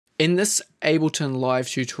In this Ableton live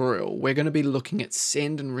tutorial, we're going to be looking at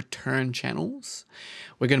send and return channels.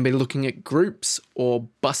 We're going to be looking at groups or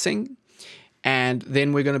busing, and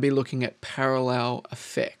then we're going to be looking at parallel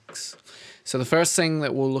effects. So the first thing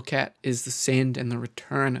that we'll look at is the send and the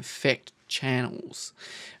return effect channels.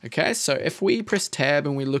 Okay, so if we press tab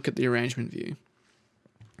and we look at the arrangement view,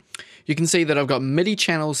 you can see that I've got MIDI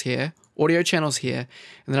channels here, audio channels here,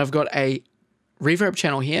 and then I've got a reverb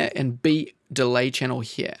channel here and B delay channel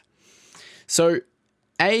here. So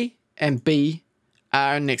A and B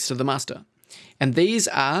are next to the master, and these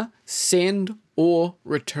are send or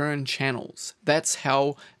return channels. That's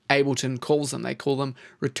how Ableton calls them. They call them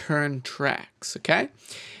return tracks, okay?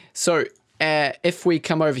 So if we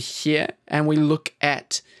come over here and we look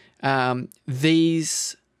at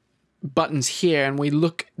these buttons here and we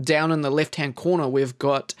look down in the left-hand corner, we've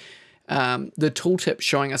got the tooltip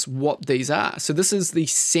showing us what these are. So this is the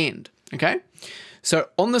send, okay? So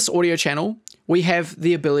on this audio channel, we have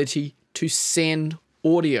the ability to send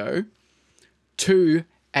audio to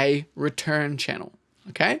a return channel,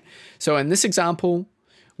 okay? So in this example,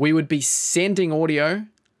 we would be sending audio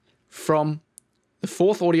from the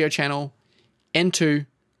fourth audio channel into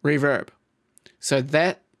reverb. So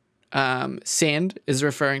that send is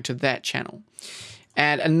referring to that channel.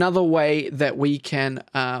 And another way that we can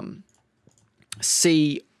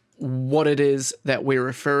see what it is that we're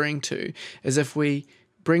referring to is if we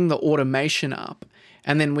bring the automation up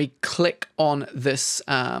and then we click on this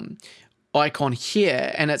icon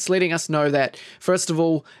here, and it's letting us know that, first of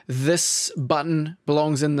all, this button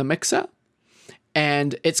belongs in the mixer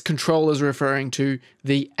and its control is referring to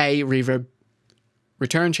the A reverb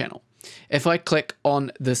return channel. If I click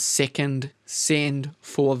on the second send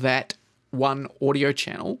for that one audio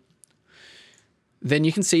channel, then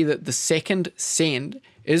you can see that the second send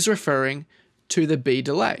is referring to the B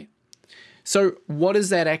delay. So what does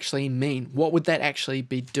that actually mean? What would that actually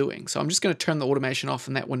be doing? So I'm just going to turn the automation off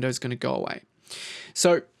and that window is going to go away.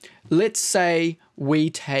 So let's say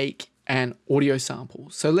we take an audio sample.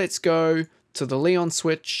 So let's go to the Leon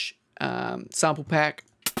switch sample pack.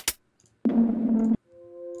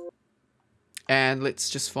 And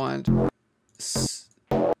let's just find,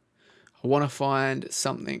 I want to find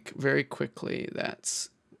something very quickly that's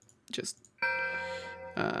just,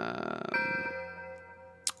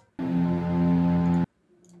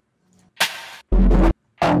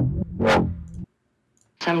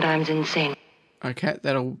 sometimes insane. Okay,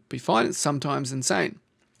 that'll be fine. It's sometimes insane.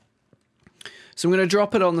 So I'm going to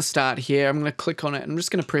drop it on the start here. I'm going to click on it. I'm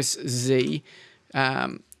just going to press Z.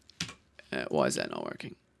 Why is that not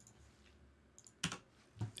working?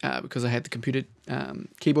 Because I had the computer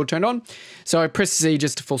keyboard turned on. So I press Z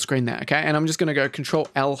just to full screen that, okay? And I'm just going to go Control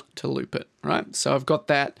L to loop it, right? So I've got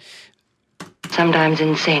that sometimes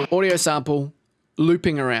insane audio sample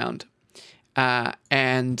looping around.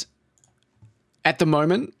 And at the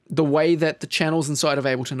moment, the way that the channels inside of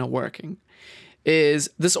Ableton are working is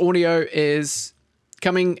this audio is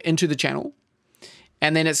coming into the channel,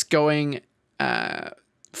 and then it's going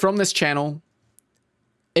from this channel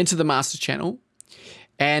into the master channel.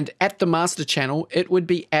 And at the master channel, it would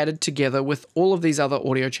be added together with all of these other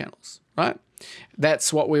audio channels, right?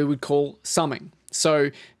 That's what we would call summing. So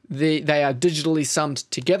they are digitally summed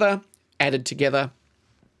together, added together,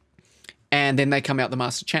 and then they come out the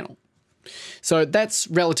master channel. So that's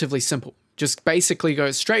relatively simple. Just basically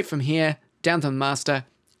goes straight from here, down to the master,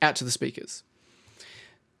 out to the speakers.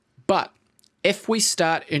 But if we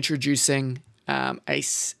start introducing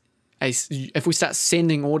if we start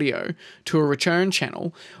sending audio to a return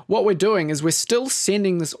channel, what we're doing is we're still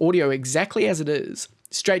sending this audio exactly as it is,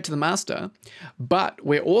 straight to the master, but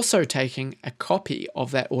we're also taking a copy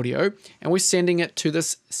of that audio and we're sending it to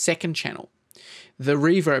this second channel, the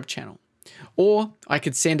reverb channel. Or I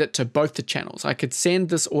could send it to both the channels. I could send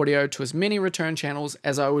this audio to as many return channels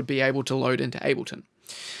as I would be able to load into Ableton.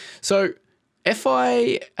 So if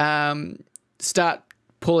I start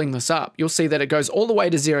pulling this up, you'll see that it goes all the way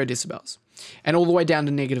to 0 decibels and all the way down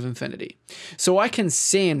to negative infinity. So I can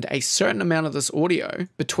send a certain amount of this audio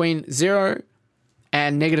between 0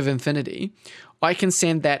 and negative infinity. I can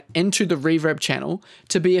send that into the reverb channel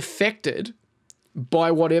to be affected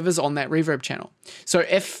by whatever's on that reverb channel. So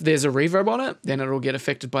if there's a reverb on it, then it'll get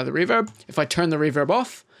affected by the reverb. If I turn the reverb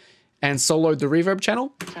off and soloed the reverb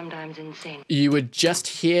channel, sometimes insane, you would just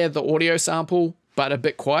hear the audio sample but a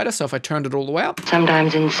bit quieter. So if I turned it all the way up,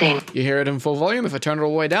 sometimes insane, you hear it in full volume. If I turn it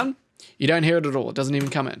all the way down, you don't hear it at all. It doesn't even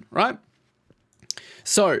come in, right?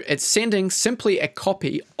 So it's sending simply a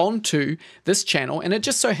copy onto this channel, and it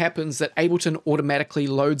just so happens that Ableton automatically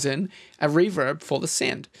loads in a reverb for the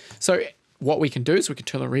send. So what we can do is we can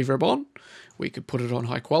turn the reverb on, We could put it on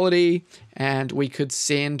high quality, and we could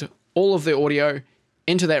send all of the audio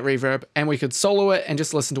into that reverb, and we could solo it and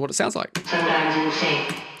just listen to what it sounds like. Sometimes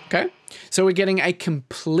insane. Okay, so we're getting a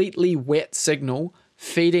completely wet signal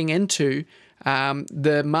feeding into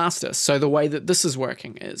the master. So the way that this is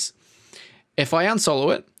working is, if I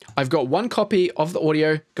unsolo it, I've got one copy of the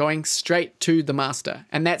audio going straight to the master,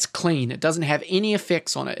 and that's clean. It doesn't have any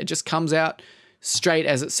effects on it. It just comes out straight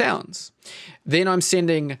as it sounds. Then I'm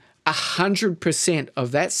sending 100%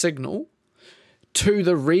 of that signal to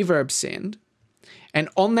the reverb send, and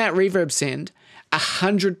on that reverb send,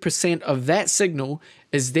 100% of that signal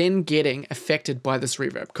is then getting affected by this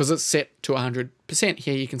reverb because it's set to 100%.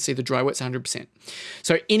 Here you can see the dry wet's 100%.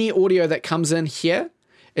 So any audio that comes in here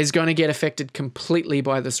is going to get affected completely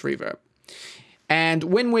by this reverb. And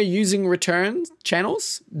when we're using return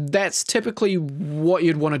channels, that's typically what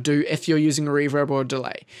you'd want to do if you're using a reverb or a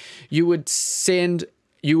delay. You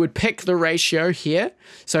would pick the ratio here.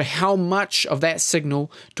 So how much of that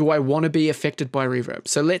signal do I want to be affected by reverb?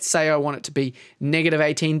 So let's say I want it to be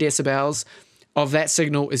 -18 decibels of that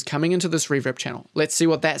signal is coming into this reverb channel. Let's see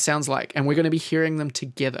what that sounds like. And we're going to be hearing them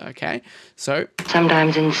together, okay? So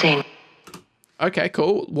Sometimes insane. okay,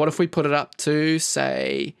 cool. What if we put it up to,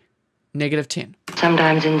 say, -10?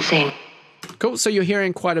 Sometimes insane. Cool. So you're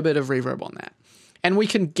hearing quite a bit of reverb on that. And we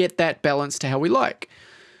can get that balance to how we like.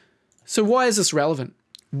 So why is this relevant?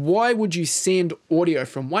 Why would you send audio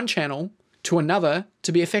from one channel to another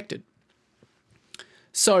to be affected?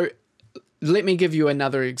 So let me give you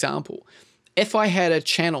another example. If I had a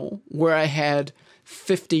channel where I had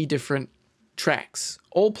 50 different tracks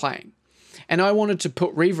all playing, and I wanted to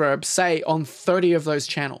put reverb, say, on 30 of those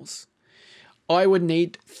channels, I would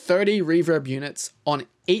need 30 reverb units on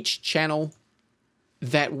each channel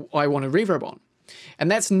that I want to reverb on.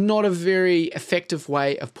 And that's not a very effective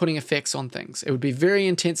way of putting effects on things. It would be very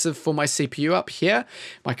intensive for my CPU up here.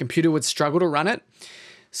 My computer would struggle to run it.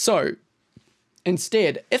 So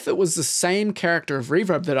instead, if it was the same character of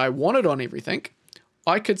reverb that I wanted on everything,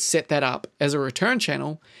 I could set that up as a return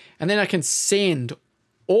channel, and then I can send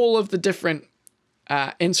all of the different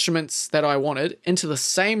instruments that I wanted into the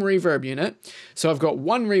same reverb unit. So I've got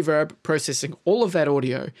one reverb processing all of that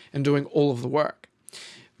audio and doing all of the work.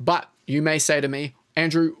 But you may say to me,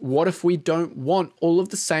 Andrew, what if we don't want all of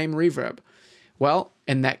the same reverb? Well,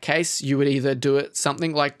 in that case, you would either do it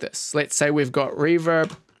something like this. Let's say we've got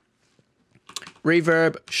reverb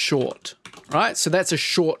short, right? So that's a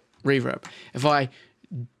short reverb. If I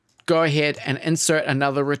go ahead and insert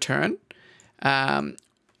another return,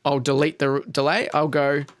 I'll delete the delay. I'll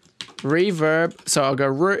go reverb. So I'll go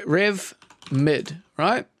rev mid,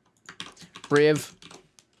 right? Rev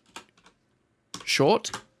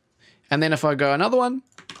short. And then if I go another one,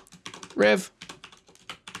 rev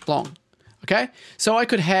long. Okay. So I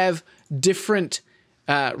could have different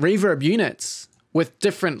reverb units with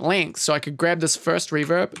different lengths. So I could grab this first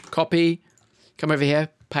reverb, copy, come over here,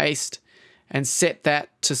 paste, and set that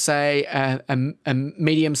to, say, a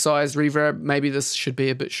medium-sized reverb. Maybe this should be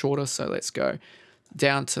a bit shorter, so let's go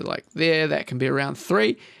down to like there. That can be around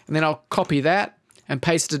 3. And then I'll copy that and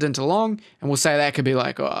paste it into long, and we'll say that could be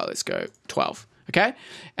like, oh, let's go 12, okay?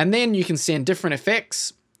 And then you can send different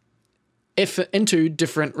effects into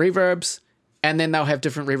different reverbs, and then they'll have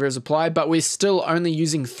different reverbs applied, but we're still only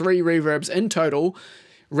using 3 reverbs in total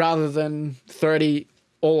rather than 30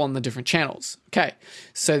 all on the different channels. Okay,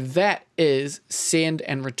 so that is send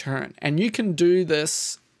and return. And you can do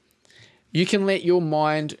this, you can let your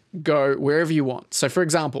mind go wherever you want. So for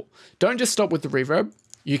example, don't just stop with the reverb,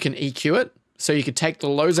 you can EQ it. So you could take the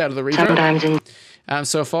lows out of the reverb.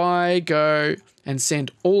 So if I go and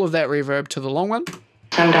send all of that reverb to the long one,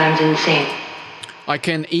 Sometimes insane. I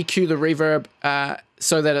can EQ the reverb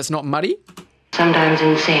so that it's not muddy. Sometimes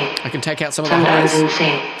insane. I can take out some of the Sometimes highs.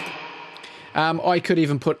 insane. I could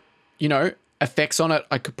even put, effects on it.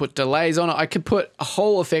 I could put delays on it. I could put a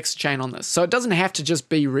whole effects chain on this. So it doesn't have to just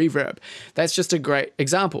be reverb. That's just a great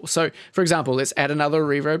example. So for example, let's add another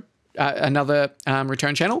reverb,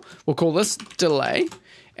 return channel. We'll call this delay.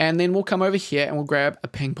 And then we'll come over here and we'll grab a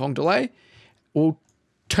ping pong delay. We'll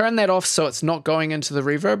turn that off so it's not going into the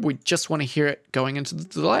reverb. We just want to hear it going into the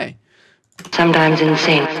delay. Sometimes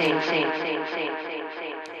insane.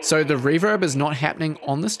 So the reverb is not happening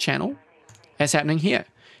on this channel. It's happening here.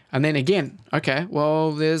 And then again, okay,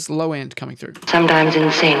 well, there's low end coming through. Sometimes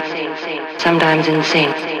insane. Sometimes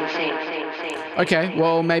insane. Okay,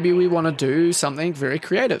 well, maybe we want to do something very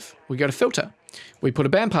creative. We go to filter. We put a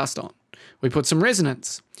bandpass on. We put some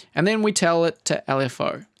resonance. And then we tell it to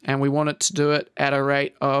LFO. And we want it to do it at a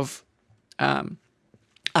rate of a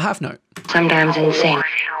half note. Sometimes insane.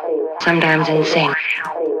 Sometimes insane.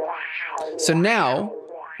 So now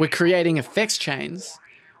we're creating effects chains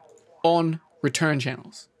on return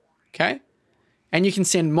channels, okay? And you can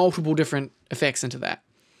send multiple different effects into that.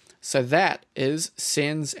 So that is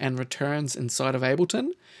sends and returns inside of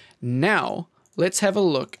Ableton. Now let's have a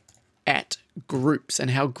look at groups and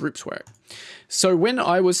how groups work. So when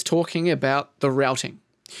I was talking about the routing,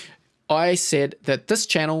 I said that this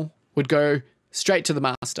channel would go straight to the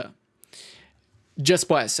master just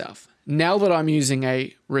by itself. Now that I'm using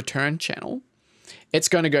a return channel, it's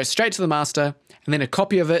going to go straight to the master, and then a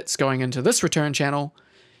copy of it's going into this return channel.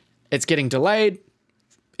 It's getting delayed,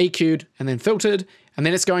 EQ'd, and then filtered, and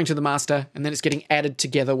then it's going to the master, and then it's getting added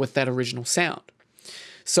together with that original sound.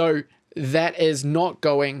 So that is not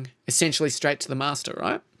going essentially straight to the master,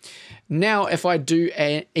 right? Now, if I do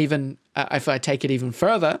if I take it even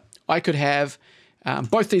further, I could have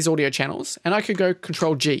both these audio channels, and I could go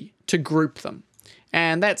Control G to group them.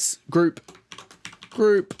 And that's group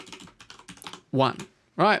 1,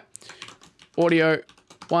 right? Audio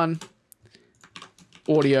 1,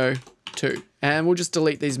 audio 2. And we'll just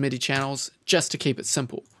delete these MIDI channels just to keep it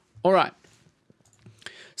simple. All right.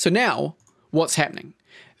 So now what's happening?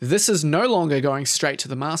 This is no longer going straight to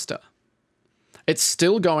the master. It's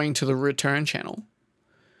still going to the return channel.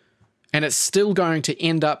 And it's still going to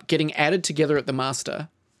end up getting added together at the master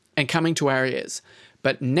and coming to our ears.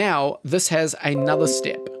 But now this has another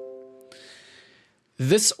step.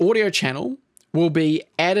 This audio channel will be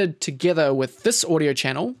added together with this audio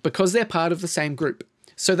channel because they're part of the same group.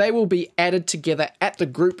 So they will be added together at the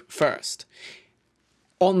group first.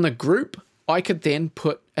 On the group, I could then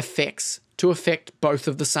put effects to affect both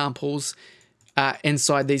of the samples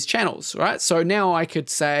inside these channels, right? So now I could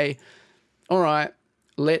say, all right,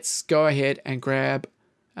 let's go ahead and grab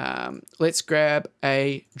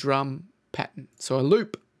a drum pattern. So a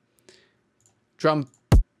loop, drum.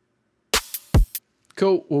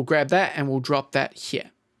 Cool, we'll grab that and we'll drop that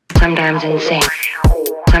here. Sometimes insane.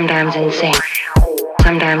 Sometimes insane.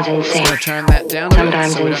 Sometimes insane. I'm going to turn that down a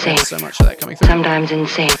bit so we don't have so much of that coming through. Sometimes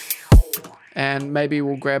insane. And maybe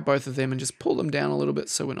we'll grab both of them and just pull them down a little bit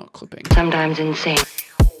so we're not clipping. Sometimes insane.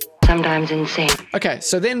 Sometimes insane. Okay,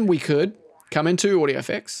 so then we could come into audio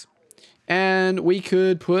effects and we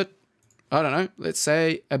could put, I don't know, let's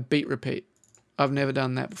say a beat repeat. I've never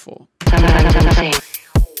done that before. Sometimes insane.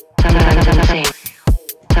 Sometimes insane.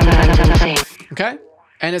 Sometimes insane. Okay,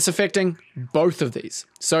 and it's affecting both of these.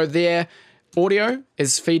 So their audio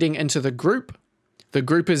is feeding into the group. The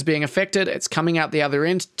group is being affected. It's coming out the other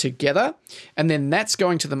end together. And then that's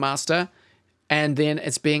going to the master. And then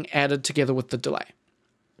it's being added together with the delay.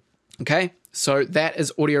 Okay, so that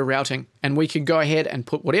is audio routing. And we can go ahead and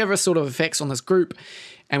put whatever sort of effects on this group.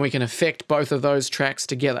 And we can affect both of those tracks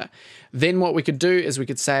together. Then what we could do is we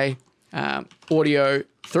could say audio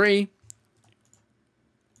 3,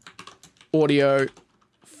 audio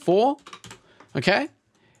 4. Okay,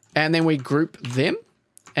 and then we group them.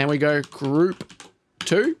 And we go group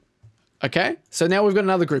 2. Okay, so now we've got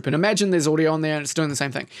another group, and imagine there's audio on there and it's doing the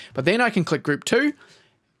same thing. But then I can click group 2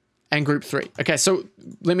 and group 3. Okay, so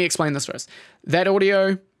let me explain this first. That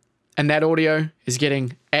audio and that audio is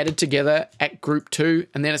getting added together at group 2,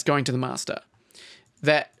 and then it's going to the master.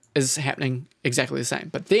 That is happening exactly the same.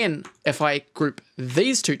 But then if I group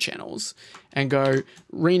these two channels and go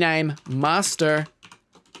rename master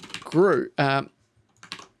group,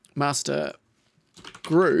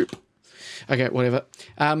 okay, whatever.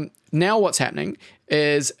 Now what's happening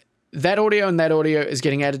is that audio and that audio is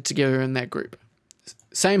getting added together in that group.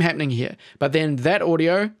 Same happening here. But then that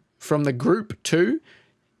audio from the group 2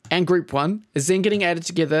 and group 1 is then getting added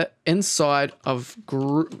together inside of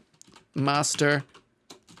group master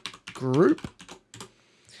group.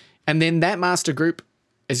 And then that master group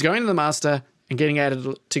is going to the master and getting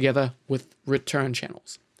added together with return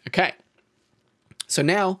channels. Okay. So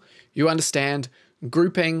now you understand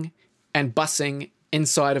grouping and busing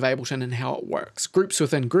inside of Ableton and how it works. Groups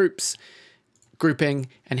within groups, grouping,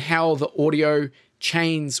 and how the audio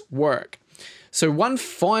chains work. So one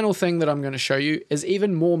final thing that I'm going to show you is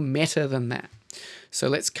even more meta than that. So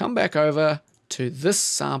let's come back over to this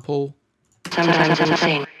sample. Sometimes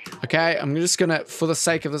insane. Okay, I'm just going to, for the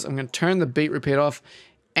sake of this, I'm going to turn the beat repeat off,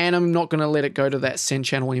 and I'm not going to let it go to that send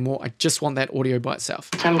channel anymore. I just want that audio by itself.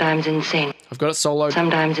 Sometimes insane. I've got it soloed.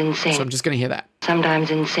 Sometimes insane. So I'm just going to hear that.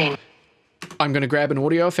 Sometimes insane. I'm going to grab an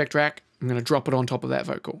audio effect rack. I'm going to drop it on top of that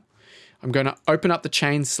vocal. I'm going to open up the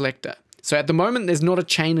chain selector. So at the moment, there's not a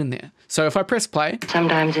chain in there. So if I press play,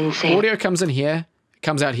 Sometimes insane. audio comes in here, it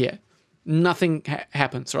comes out here. Nothing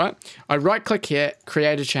happens, right? I right click here,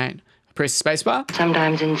 create a chain. I press spacebar.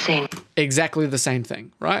 Sometimes insane. Exactly the same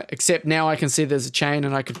thing, right? Except now I can see there's a chain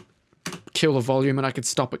and I could kill the volume and I could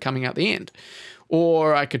stop it coming out the end.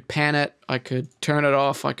 Or I could pan it, I could turn it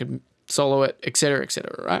off, I could solo it, etc.,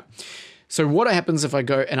 right? So what happens if I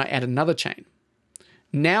go and I add another chain?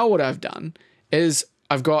 Now what I've done is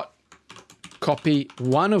I've got copy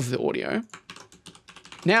 1 of the audio.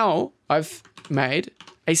 Now I've made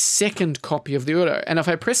a second copy of the audio. And if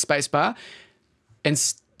I press spacebar, and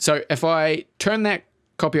so if I turn that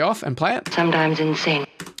copy off and play it. Sometimes insane.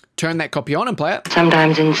 Turn that copy on and play it.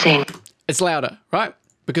 Sometimes insane. It's louder, right?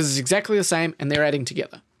 Because it's exactly the same and they're adding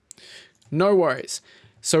together. No worries.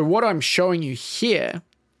 So what I'm showing you here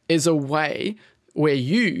is a way where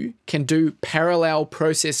you can do parallel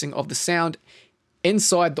processing of the sound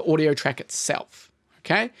inside the audio track itself,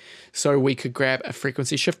 okay? So we could grab a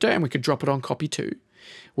frequency shifter and we could drop it on copy 2.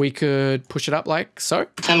 We could push it up like so.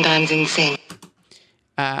 Sometimes insane.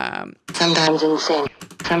 Sometimes insane.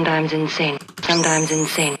 Sometimes insane. Sometimes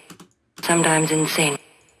insane. Sometimes insane.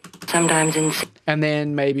 Sometimes insane. And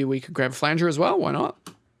then maybe we could grab a flanger as well. Why not?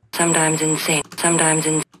 Sometimes insane. Sometimes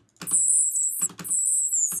insane.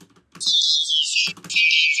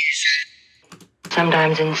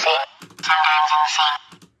 Sometimes insane.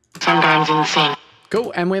 Sometimes insane.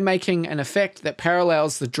 Cool. And we're making an effect that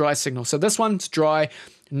parallels the dry signal. So this one's dry,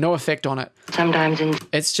 no effect on it. Sometimes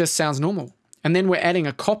it just sounds normal. And then we're adding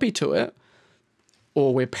a copy to it,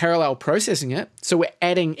 or we're parallel processing it. So we're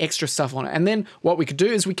adding extra stuff on it. And then what we could do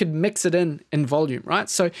is we could mix it in volume, right?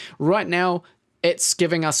 So right now it's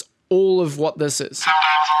giving us all of what this is,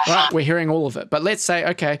 right? We're hearing all of it. But let's say,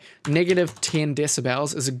 okay, negative 10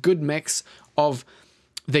 decibels is a good mix of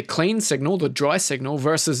the clean signal, the dry signal,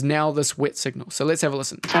 versus now this wet signal. So let's have a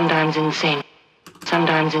listen. Sometimes insane.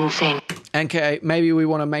 Sometimes insane. Okay, maybe we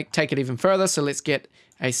want to take it even further. So let's get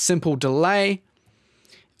a simple delay.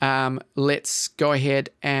 Let's go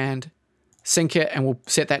ahead and sync it, and we'll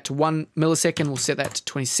set that to 1 millisecond. We'll set that to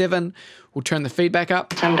 27. We'll turn the feedback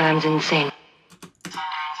up. Sometimes insane.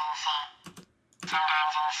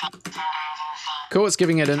 Cool, it's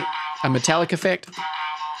giving it a metallic effect.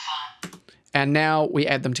 And now we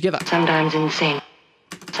add them together. Sometimes insane.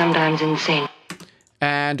 Sometimes insane.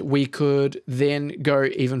 And we could then go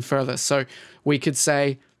even further. So we could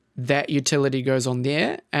say that utility goes on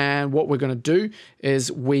there. And what we're going to do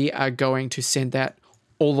is we are going to send that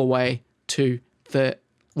all the way to we're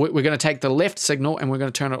going to take the left signal and we're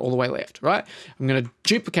going to turn it all the way left, right? I'm going to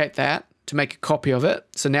duplicate that to make a copy of it.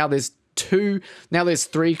 So now there's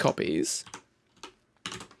 3 copies.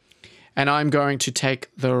 And I'm going to take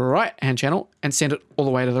the right hand channel and send it all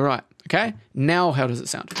the way to the right. Okay? Now how does it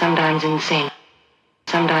sound? Sometimes insane.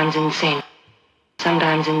 Sometimes insane.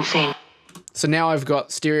 Sometimes insane. So now I've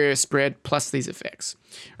got stereo spread plus these effects.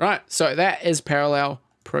 Right, so that is parallel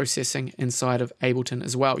processing inside of Ableton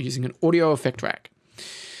as well, using an audio effect rack.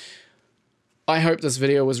 I hope this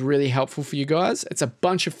video was really helpful for you guys. It's a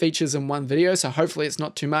bunch of features in one video, so hopefully it's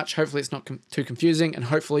not too much, hopefully it's not too confusing, and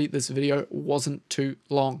hopefully this video wasn't too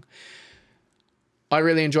long. I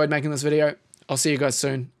really enjoyed making this video. I'll see you guys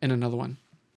soon in another one.